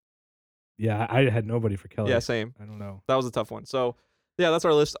Kelly. Yeah, I had nobody for Kelly. Yeah, same. I don't know. That was a tough one. So, yeah, that's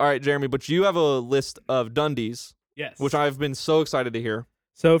our list. All right, Jeremy, but you have a list of Dundies, Yes. which I've been so excited to hear.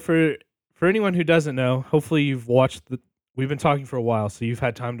 So for anyone who doesn't know, hopefully you've watched we've been talking for a while, so you've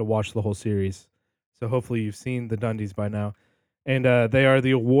had time to watch the whole series. So hopefully you've seen the Dundies by now. And they are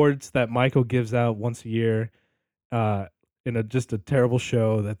the awards that Michael gives out once a year in just a terrible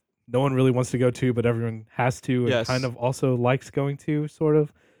show that no one really wants to go to, but everyone has to and kind of also likes going to, sort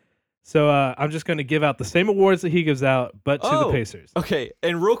of. So I'm just going to give out the same awards that he gives out, but to the Pacers. Okay,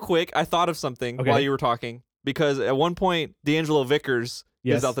 and real quick, I thought of something while you were talking, because at one point, D'Angelo Vickers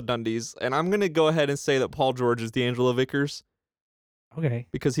gives out the Dundies, and I'm going to go ahead and say that Paul George is D'Angelo Vickers. Okay.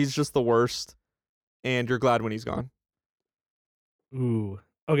 Because he's just the worst, and you're glad when he's gone. Ooh.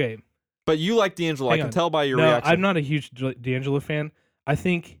 Okay. But you like D'Angelo. I can tell by your reaction. I'm not a huge D'Angelo fan. I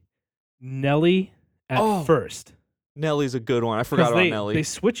think Nelly at first. Nelly's a good one. I forgot about Nelly. They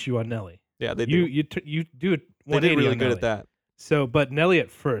switch you on Nelly. Yeah, they do. You do it. They did really good at that. So, but Nelly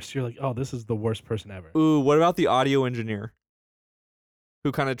at first, you're like, oh, this is the worst person ever. Ooh, what about the audio engineer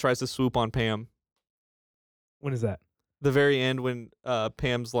who kind of tries to swoop on Pam? When is that? The very end when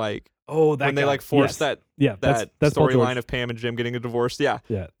Pam's like, oh, that when guy. they like force that that's storyline of Pam and Jim getting a divorce. Yeah,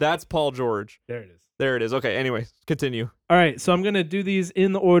 that's Paul George. There it is. Okay, anyway, continue. All right, so I'm going to do these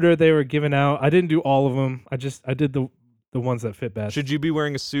in the order they were given out. I didn't do all of them. I did the ones that fit best. Should you be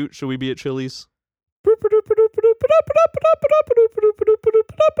wearing a suit? Should we be at Chili's?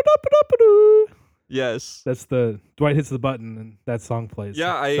 Yes. That's the Dwight hits the button and that song plays.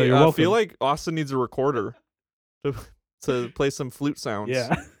 Yeah, I feel like Austin needs a recorder to play some flute sounds.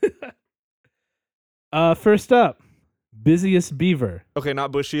 Yeah. First up, busiest beaver. Okay,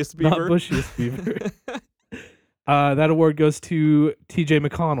 not bushiest beaver. Not bushiest beaver. That award goes to TJ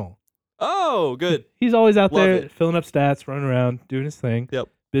McConnell. Oh, good. He's always out there filling up stats, running around, doing his thing. Yep.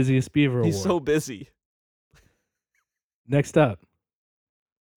 Busiest beaver award. He's so busy. Next up,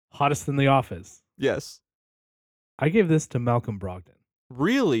 hottest in the office. Yes. I gave this to Malcolm Brogdon.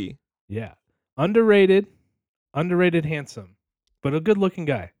 Really? Yeah. Underrated, handsome, but a good-looking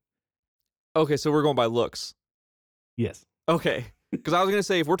guy. Okay, so we're going by looks. Yes. Okay. Because I was going to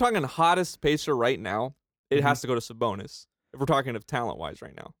say, if we're talking hottest Pacer right now, it has to go to Sabonis. If we're talking of talent-wise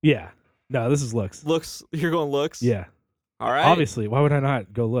right now. Yeah. No, this is looks. Looks? You're going looks? Yeah. All right. Obviously. Why would I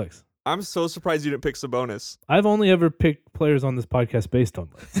not go looks? I'm so surprised you didn't pick Sabonis. I've only ever picked players on this podcast based on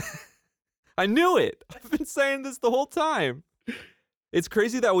looks. I knew it. I've been saying this the whole time. It's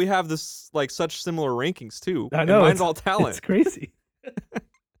crazy that we have this like such similar rankings too. I know. And mine's all talent. It's crazy.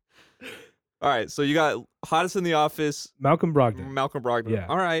 All right, so you got hottest in the office. Malcolm Brogdon. Yeah.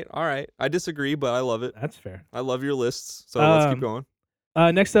 All right. I disagree, but I love it. That's fair. I love your lists. So let's keep going.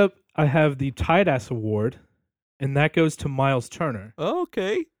 Next up, I have the Tight Ass Award, and that goes to Miles Turner.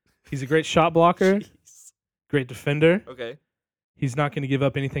 Okay. He's a great shot blocker, great defender. Okay. He's not going to give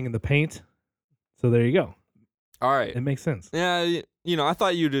up anything in the paint. So there you go. All right. It makes sense. Yeah, you know, I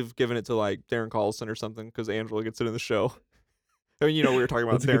thought you'd have given it to like Darren Collison or something because Angela gets it in the show. I mean, you know, we were talking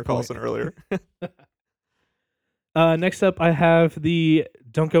about Darren Collison earlier. Next up, I have the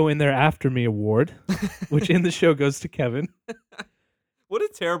Don't Go In There After Me Award, which in the show goes to Kevin. What a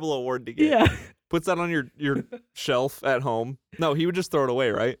terrible award to get. Yeah. Puts that on your shelf at home. No, he would just throw it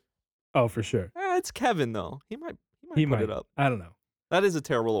away, right? Oh, for sure. It's Kevin, though. He might put it up. I don't know. That is a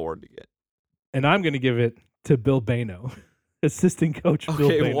terrible award to get. And I'm going to give it to Bill Bano, assistant coach Bill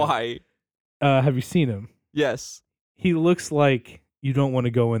Bano. Okay, why? Have you seen him? Yes. He looks like you don't want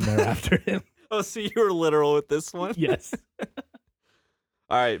to go in there after him. Oh, so you were literal with this one? Yes.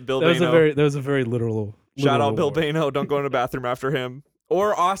 All right, Bill Bano. That was a very literal Shout out Bill award. Bano. Don't go in the bathroom after him.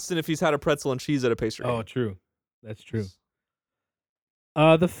 Or Austin if he's had a pretzel and cheese at a Pacer game. Oh, true. That's true.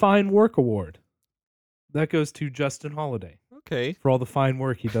 The Fine Work Award. That goes to Justin Holiday. Okay. For all the fine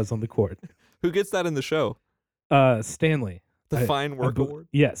work he does on the court. Who gets that in the show? Stanley. The Fine Work Award?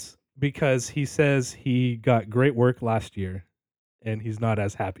 Yes, because he says he got great work last year, and he's not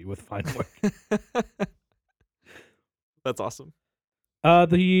as happy with fine work. That's awesome.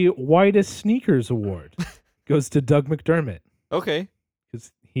 The Whitest Sneakers Award goes to Doug McDermott. Okay.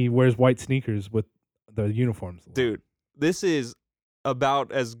 Because he wears white sneakers with the uniforms. Dude, this is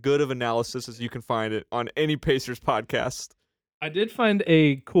about as good of analysis as you can find it on any Pacers podcast. I did find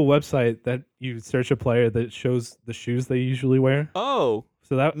a cool website that you search a player that shows the shoes they usually wear. Oh.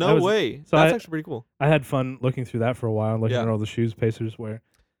 So that way. So that's actually pretty cool. I had fun looking through that for a while, looking at all the shoes Pacers wear.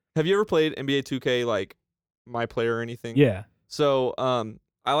 Have you ever played NBA 2K like My Player or anything? Yeah. So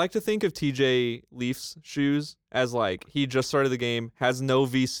I like to think of TJ Leaf's shoes as like he just started the game, has no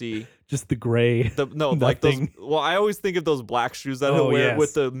VC. Just the gray. Like those. Nothing. Well, I always think of those black shoes that he'll Oh, wear yes.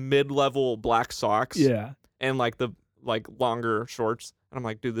 with the mid-level black socks. Yeah, And like the longer shorts. And I'm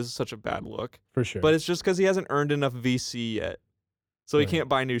like, dude, this is such a bad look. for sure. But it's just because he hasn't earned enough VC yet, so he Right. can't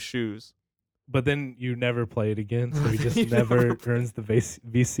buy new shoes. But then you never play it again, so he just You never never earns the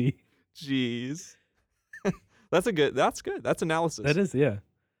VC. Jeez. That's good. That's analysis. That is, yeah.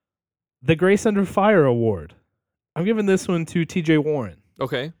 The Grace Under Fire Award. I'm giving this one to TJ Warren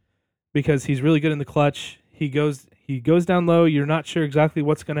Okay. because he's really good in the clutch. He goes down low. You're not sure exactly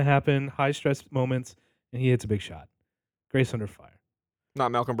what's going to happen. High stress moments, and he hits a big shot. Grace Under Fire.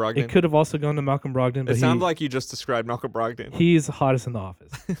 Not Malcolm Brogdon. It could have also gone to Malcolm Brogdon, but It sounded like you just described Malcolm Brogdon. he's the hottest in the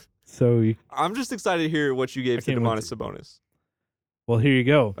office. So, I'm just excited to hear what you gave to can't wait Domantas to. Sabonis. well, here you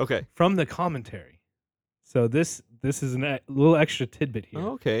go. Okay. From the commentary. So this is a little extra tidbit here.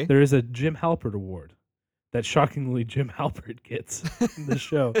 Okay. There is a Jim Halpert Award that shockingly Jim Halpert gets in the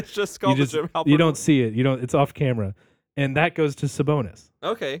show. It's just called you the Jim Halpert. You don't see it. It's off camera. And that goes to Sabonis.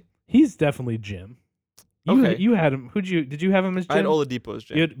 Okay. He's definitely Jim. Okay. You had him. Did you have him as Jim? I had Oladipo as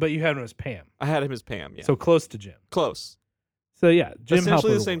Jim. But you had him as Pam. I had him as Pam. Yeah. So close to Jim. Close. So yeah, Jim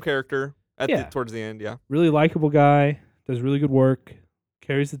Essentially Halpert the same Award. character Yeah. towards the end. Yeah. Really likable guy. Does really good work.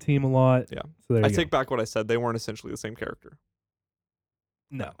 Carries the team a lot. Yeah. So there I you take go. back what I said. They weren't essentially the same character.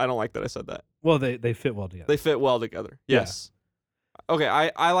 No. I don't like that I said that. Well, they fit well together. They fit well together. Yeah. Yes. Okay.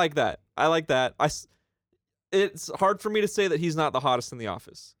 I like that. I like that. It's hard for me to say that he's not the hottest in the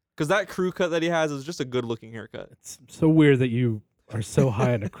office because that crew cut that he has is just a good looking haircut. It's so weird that you are so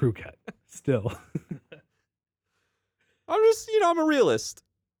high on a crew cut. Still. I'm just, I'm a realist.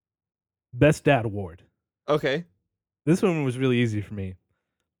 Best Dad Award. Okay. This one was really easy for me.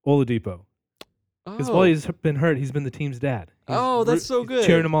 Oladipo. Because Oh. while he's been hurt, he's been the team's dad. He's Oh, that's so he's good.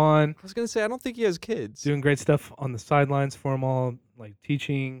 Cheering him on, I was gonna say I don't think he has kids. doing great stuff on the sidelines for them all, like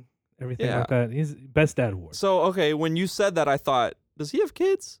teaching, everything Yeah. like that. He's Best Dad Award. So okay, when you said that, I thought, does he have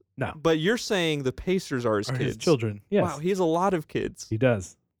kids? No. But you're saying the Pacers are his Or kids. his children. Yes. Wow, he has a lot of kids. He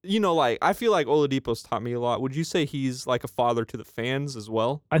does. Like I feel like Oladipo's taught me a lot. Would you say he's like a father to the fans as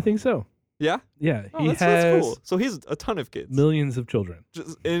well? I think so. Yeah. Yeah. Oh, he that's has cool. So he's a ton of kids. millions of children.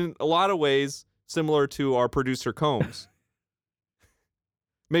 Just in a lot of ways, similar to our producer Combs.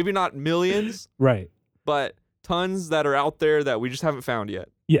 Maybe not millions, Right. but tons that are out there that we just haven't found yet.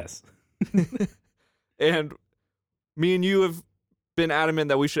 Yes. And me and you have been adamant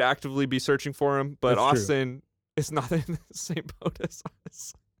that we should actively be searching for him, but That's true. Austin is not in the same boat as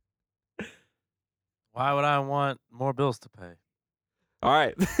us. Why would I want more bills to pay? All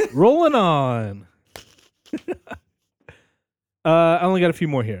right. Rolling on. I only got a few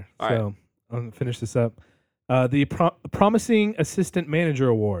more here. All so I'm going to finish this up. The Promising Assistant Manager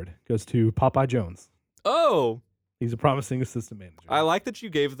Award goes to Popeye Jones. Oh, He's a promising assistant manager. I like that you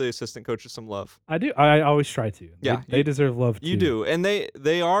gave the assistant coaches some love. I do. I always try to. Yeah, They deserve love too. You do. And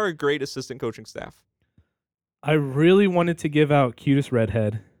they are a great assistant coaching staff. I really wanted to give out cutest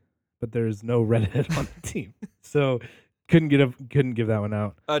redhead, but there's no redhead on the team. So couldn't give that one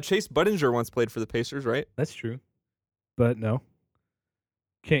out. Chase Budinger once played for the Pacers, right? That's true. But no.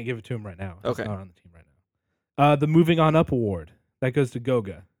 Can't give it to him right now. He's Okay. not on the team right now. The Moving On Up Award. That goes to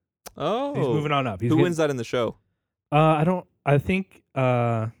Goga. Oh. He's moving on up. Who wins that in the show? I think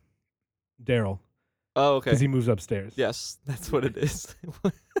Daryl. Oh, okay. Because he moves upstairs. Yes, that's what it is.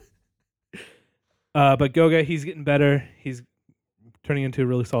 But Goga, he's getting better. He's turning into a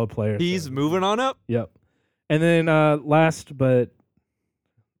really solid player. He's so- moving on up. Yep. And then last but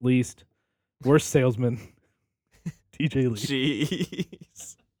least, worst salesman, TJ Lee.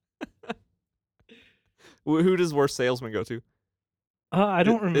 Jeez. Who does worst salesman go to? I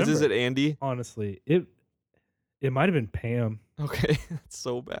don't remember. Is it Andy? Honestly, it might have been Pam. Okay, that's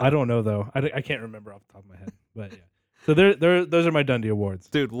so bad. I don't know though. I can't remember off the top of my head. But yeah. So those are my Dundee awards.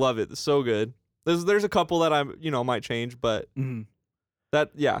 Dude, love it. So good. There's a couple that I might change, but Mhm.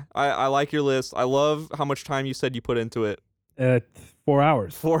 I like your list. I love how much time you said you put into it. 4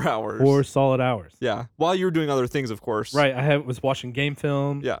 hours. 4 hours. 4 solid hours. Yeah. While you were doing other things, of course. Right. Was watching game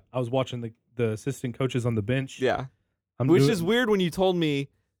film. Yeah. I was watching the assistant coaches on the bench. Yeah. I'm Which doing- is weird when you told me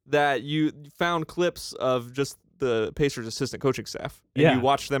that you found clips of just the Pacers assistant coaching staff and Yeah. you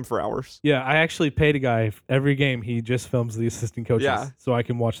watched them for hours. Yeah, I actually paid a guy every game. He just films the assistant coaches, Yeah. so I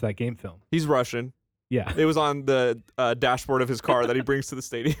can watch that game film. He's Russian. Yeah, It was on the dashboard of his car that he brings to the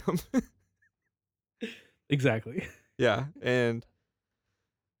stadium. exactly. Yeah, and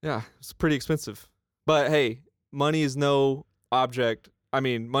yeah, it's pretty expensive. But hey, money is no object. I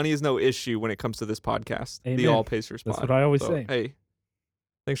mean, money is no issue when it comes to this podcast, the Amen. All Pacers That's pod. what I always So, say. Hey,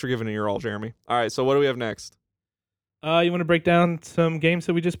 Thanks for giving it your all, Jeremy. All right, so what do we have next? You want to break down some games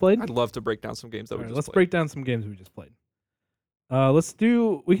that we just played? I'd love to break down some games that All we right, just let's played. break down some games we just played.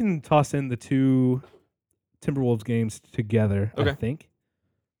 We can toss in the two Timberwolves games together, I Okay. think.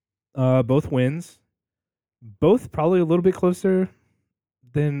 Both wins. Both probably a little bit closer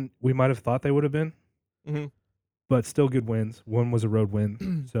than we might have thought they would have been, Mm-hmm. but still good wins. One was a road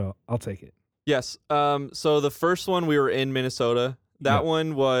win, so I'll take it. Yes. So the first one we were in Minnesota. That Yeah.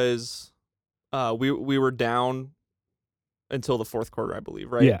 one was we were down until the fourth quarter, I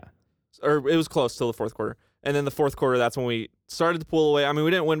believe, right? Yeah. Or it was close till the fourth quarter. And then the fourth quarter, that's when we started to pull away. I mean, we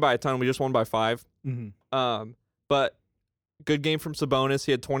didn't win by a ton. We just won by 5. Mm-hmm. But good game from Sabonis.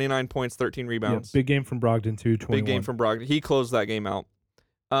 He had 29 points, 13 rebounds. Big game from Brogdon too. 21. Big game from Brogdon. He closed that game out.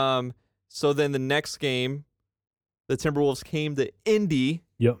 So then the next game, the Timberwolves came to Indy.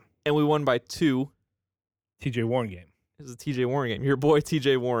 Yep. And we won by 2. TJ Warren game. It was a TJ Warren game. Your boy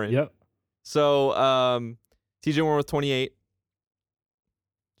TJ Warren. Yep. So TJ Warren with 28.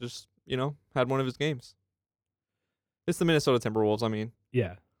 Just, had one of his games. It's the Minnesota Timberwolves, I mean.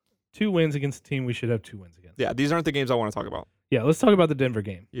 Yeah. 2 wins against a team we should have 2 wins against. Yeah, these aren't the games I want to talk about. Yeah, let's talk about the Denver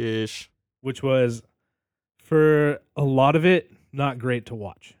game, Yeesh. which was, for a lot of it, not great to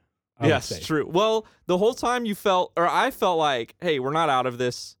watch. I would Yes, say. true. Well, the whole time I felt like, hey, we're not out of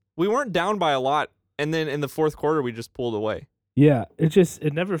this. We weren't down by a lot, and then in the fourth quarter, we just pulled away. Yeah,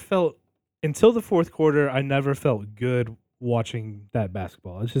 it never felt, until the fourth quarter, I never felt good watching that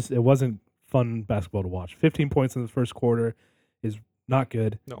basketball. It wasn't fun basketball to watch. 15 points in the first quarter is not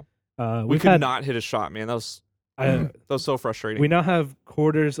good. No. We We've could had, not hit a shot, man. That was so frustrating. we now have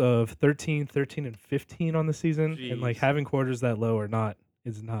quarters of 13, and 15 on the season, and like Jeez. having quarters that low is not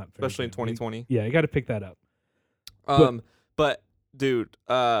very Especially in good. 2020. Yeah, you got to pick that up. But dude,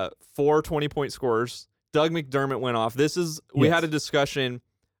 4 20-point scorers. Doug McDermott went off. We Yes. had a discussion,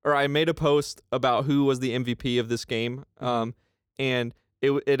 or I made a post about who was the MVP of this game. And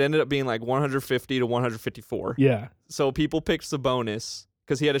it ended up being like 150 to 154. Yeah, So people picked Sabonis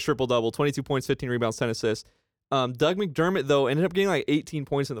because he had a triple-double, 22 points, 15 rebounds, 10 assists. Doug McDermott, though, ended up getting like 18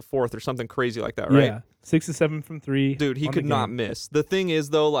 points in the fourth or something crazy like that, right? yeah, 6 to 7 from 3. Dude, he on the could not game. miss. The thing is,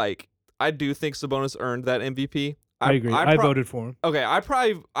 though, like, I do think Sabonis earned that MVP. I agree. I voted for him. Okay, I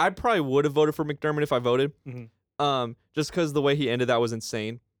probably would have voted for McDermott if I voted. Mhm. Just because the way he ended that was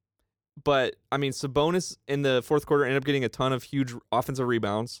insane. But I mean, Sabonis in the fourth quarter ended up getting a ton of huge offensive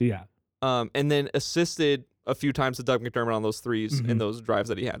rebounds. Yeah, And then assisted a few times to Doug McDermott on those threes Mhm. in those drives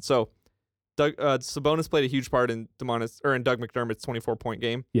that he had. So, Sabonis played a huge part in Doug McDermott's 24-point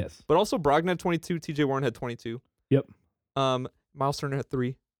game. yes. But also Brogdon had 22, TJ Warren had 22. Yep. Miles Turner had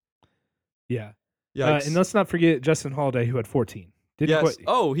 3. Yeah. Yikes. And let's not forget Justin Holiday, who had 14. Yes.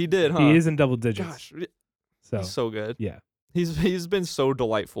 Oh, he did, huh? He is in double digits. Gosh, so he's so good. yeah. He's been so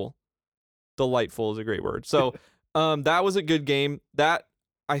delightful. Delightful is a great word. So, that was a good game. That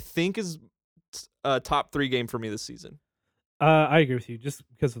I think is a top 3 game for me this season. I agree with you, just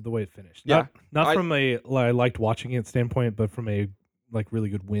because of the way it finished. Yeah. Not from a I liked watching it standpoint, but from a like really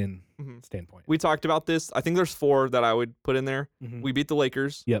good win Mhm. standpoint. We talked about this. I think there's 4 that I would put in there. Mhm. We beat the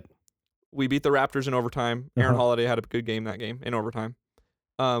Lakers. Yep. We beat the Raptors in overtime. Aaron Uh-huh. Holiday had a good game that game in overtime.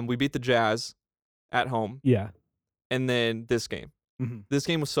 We beat the Jazz at home, Yeah. and then this game. Mhm. This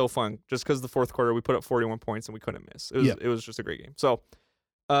game was so fun just because the fourth quarter we put up 41 points and we couldn't miss. It was just a great game. So,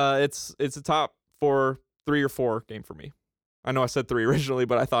 it's a top 3 or 4 game for me. I know I said 3 originally,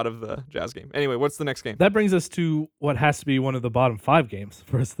 but I thought of the Jazz game. Anyway, what's the next game? That brings us to what has to be one of the bottom 5 games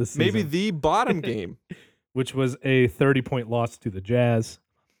for us this season. Maybe the bottom game. which was a 30-point loss to the Jazz.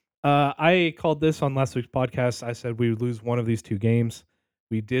 I called this on last week's podcast. I said we would lose one of these 2 games.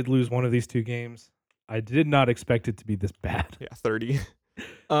 We did lose one of these 2 games. I did not expect it to be this bad. Yeah, 30.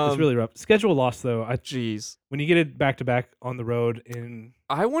 It's really rough. Schedule loss, though. Jeez. When you get it back-to-back on the road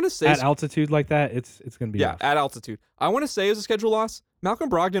I want to say at altitude like that, it's going to be rough. at altitude. I want to say it was a schedule loss. Malcolm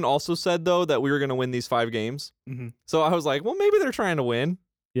Brogdon also said though that we were going to win these 5 games. Mm-hmm. So I was like, well, maybe they're trying to win,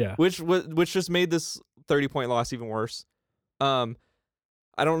 Yeah. which just made this 30-point loss even worse.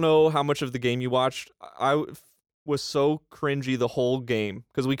 I don't know how much of the game you watched. I was so cringy the whole game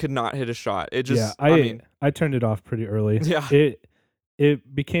because we could not hit a shot. It just, I turned it off pretty early. Yeah.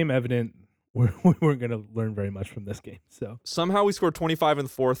 It became evident we weren't going to learn very much from this game. So somehow we scored 25 in the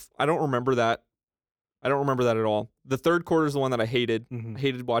fourth. I don't remember that. I don't remember that at all. The third quarter is the one that I hated. Mhm. I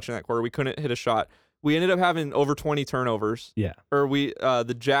hated watching that quarter. We couldn't hit a shot. We ended up having over 20 turnovers. Yeah. Or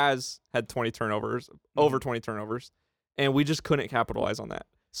the Jazz had 20 turnovers, over 20 turnovers, and we just couldn't capitalize on that.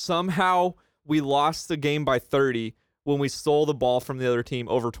 Somehow we lost the game by 30 when we stole the ball from the other team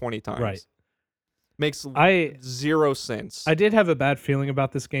over 20 times. Right. Makes I zero sense. I did have a bad feeling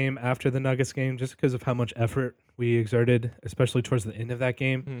about this game after the Nuggets game, just because of how much effort we exerted, especially towards the end of that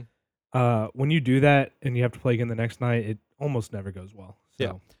game. When you do that and you have to play again the next night, it almost never goes well. So.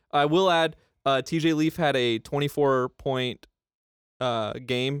 Yeah. I will add, TJ Leaf had a 24-point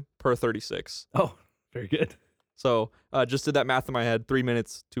game per 36. Oh, very good. So just did that math in my head. 3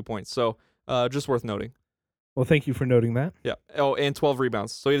 minutes, 2 points. So just worth noting. Well, thank you for noting that. Yeah. Oh, and 12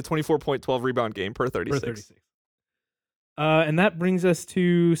 rebounds. So he had a 24-point, 12 rebound game per 36. Per 36. And that brings us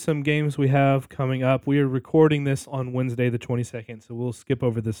to some games we have coming up. We are recording this on Wednesday, the 22nd, so we'll skip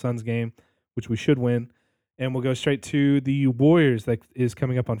over the Suns game, which we should win, and we'll go straight to the Warriors that is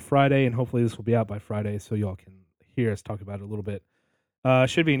coming up on Friday, and hopefully this will be out by Friday so y'all can hear us talk about it a little bit.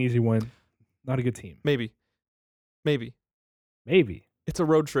 Should be an easy win. Not a good team. Maybe. Maybe. It's a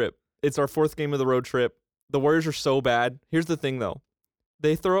road trip. It's our 4th game of the road trip. The Warriors are so bad. Here's the thing, though.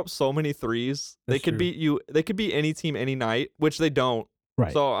 They throw up so many threes. That's they could true. beat you. They could beat any team any night, which they don't.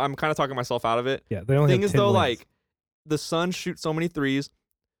 Right. So I'm kind of talking myself out of it. Yeah, they only Thing have is, 10 though, wins. like, the Suns shoot so many threes.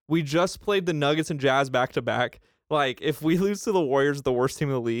 We just played the Nuggets and Jazz back to back. Like, if we lose to the Warriors, the worst team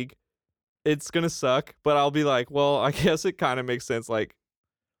in the league, it's going to suck. But I'll be like, well, I guess it kind of makes sense. Like,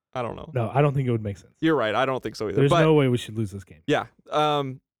 I don't know. No, I don't think it would make sense. You're right. I don't think so either. There's but no way we should lose this game. yeah,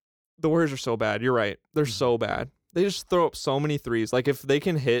 the Warriors are so bad. You're right. They're so bad. They just throw up so many threes. Like, if they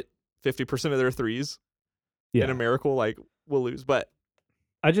can hit 50% of their threes Yeah. in a miracle, like, we'll lose. But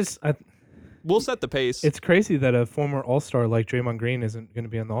I we'll set the pace. It's crazy that a former All-Star like Draymond Green isn't going to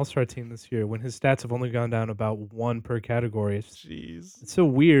be on the All-Star team this year when his stats have only gone down about 1 per category. Jeez. It's so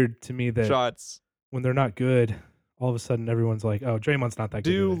weird to me that Shots. when they're not good, all of a sudden everyone's like, "Oh, Draymond's not that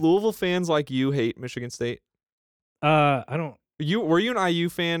Do good." Louisville fans like you hate Michigan State? I don't. Were you an IU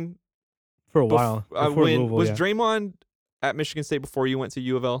fan For a while. Before when Louisville, was yeah. Draymond at Michigan State before you went to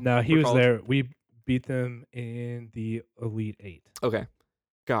U of L? No, he for was college? there. We beat them in the Elite Eight. Okay.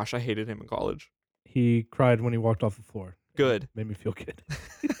 Gosh, I hated him in college. He cried when he walked off the floor. Good. Made me feel good.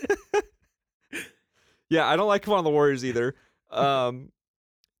 Yeah, I don't like him on the Warriors either.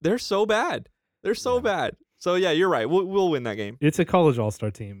 They're so bad. They're so Yeah. bad. So yeah, you're right. We'll win that game. It's a college All-Star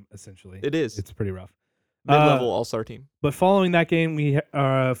team, essentially. It is It's pretty rough. mid-level All-Star team. But following that game, we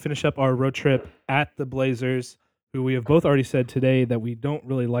finish up our road trip at the Blazers, who we have both already said today that we don't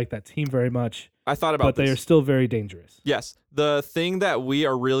really like that team very much, I thought about but they are this. still very dangerous. Yes, the thing that we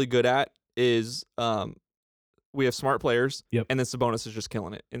are really good at is we have smart players. Yep. And then Sabonis is just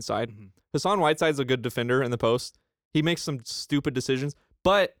killing it inside. Mhm. Hassan Whiteside's a good defender in the post. He makes some stupid decisions,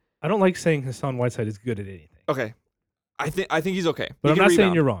 but I don't like saying Hassan Whiteside is good at anything, okay. I think he's okay. but He I'm can not saying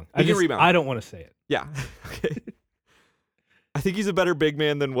rebound. you're wrong. He can rebound. I don't want to say it. Yeah. Okay. I think he's a better big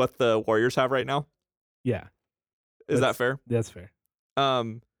man than what the Warriors have right now. Yeah, Is that That's- fair? that's fair.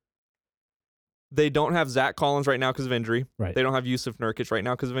 They don't have Zach Collins right now because of injury. Right. They don't have Yusuf Nurkic right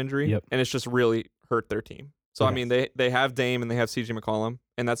now because of injury. Yep. And it's just really hurt their team. So, I Yes. mean, they have Dame and they have CJ McCollum,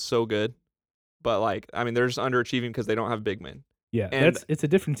 and that's so good. But, like, I mean, they're just underachieving because they don't have big men. Yeah, And- it's a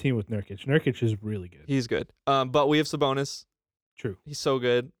different team with Nurkic. Nurkic is really good. He's good. But we have Sabonis. True. He's so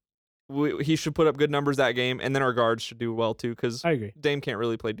good. He should put up good numbers that game, and then our guards should do well, too, because I agree. Dame can't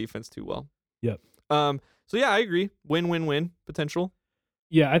really play defense too well. Yep. So, yeah, I agree. Win-win-win potential.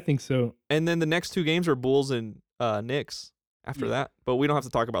 Yeah, I think so. And then the next 2 games are Bulls and Knicks after Yeah. that. But we don't have to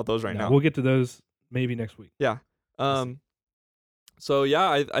talk about those right No, now. we'll get to those maybe next week. Yeah. We'll see. So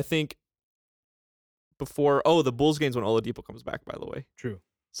yeah, I think before the Bulls games when Oladipo comes back, by the way. True.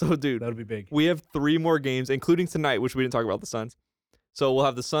 So dude, That'll be big. we have 3 more games, including tonight, which we didn't talk about the Suns. So we'll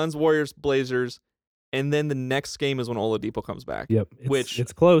have the Suns, Warriors, Blazers, and then the next game is when Oladipo comes back. Yep. Which-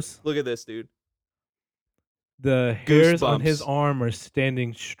 it's close. Look at this, dude. The hairs on Goosebumps. his arm are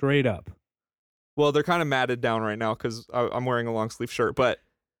standing straight up. Well, they're kind of matted down right now because I'm wearing a long sleeve shirt. But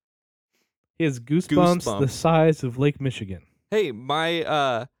He has goosebumps the Goosebumps. size of Lake Michigan. hey,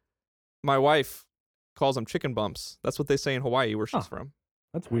 my wife calls them chicken bumps. That's what they say in Hawaii, where she's Huh. from.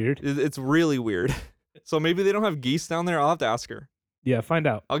 That's weird. It's really weird. So maybe they don't have geese down there. I'll have to ask her. Yeah, find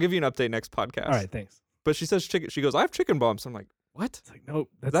out. I'll give you an update next podcast. All right, thanks. But she says chicken. She goes, I have chicken bumps. I'm like, what? It's like, no,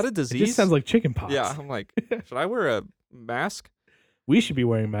 Is that a It disease? just sounds like chicken pox. Yeah. I'm like, should I wear a mask? We should be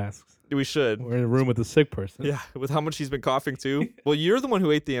wearing masks. We should. We're in a room with a sick person. Yeah. With how much he's been coughing too. Well, you're the one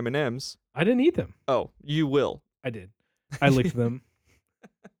who ate the M&Ms. I didn't eat them. Oh, you will. I did. I licked them.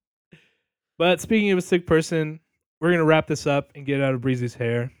 But speaking of a sick person, we're going to wrap this up and get out of Breezy's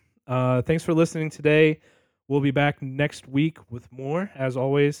hair. Thanks for listening today. We'll be back next week with more, as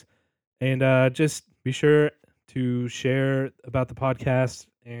always. And just be sure to share about the podcast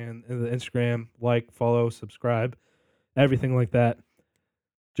and the Instagram, like, follow, subscribe, everything like that.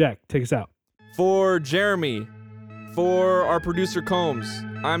 Jack, take us out. For Jeremy, for our producer Combs,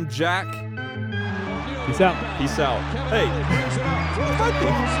 I'm Jack. Peace out. Peace out. Hey, fight me.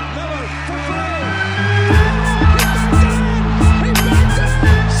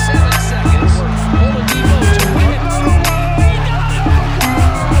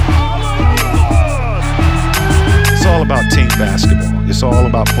 It's all about team basketball. It's all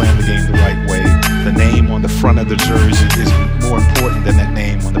about playing the game the right way. The name on the front of the jersey is more important than that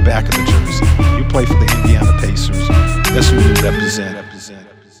name on the back of the jersey. You play for the Indiana Pacers. That's who you represent.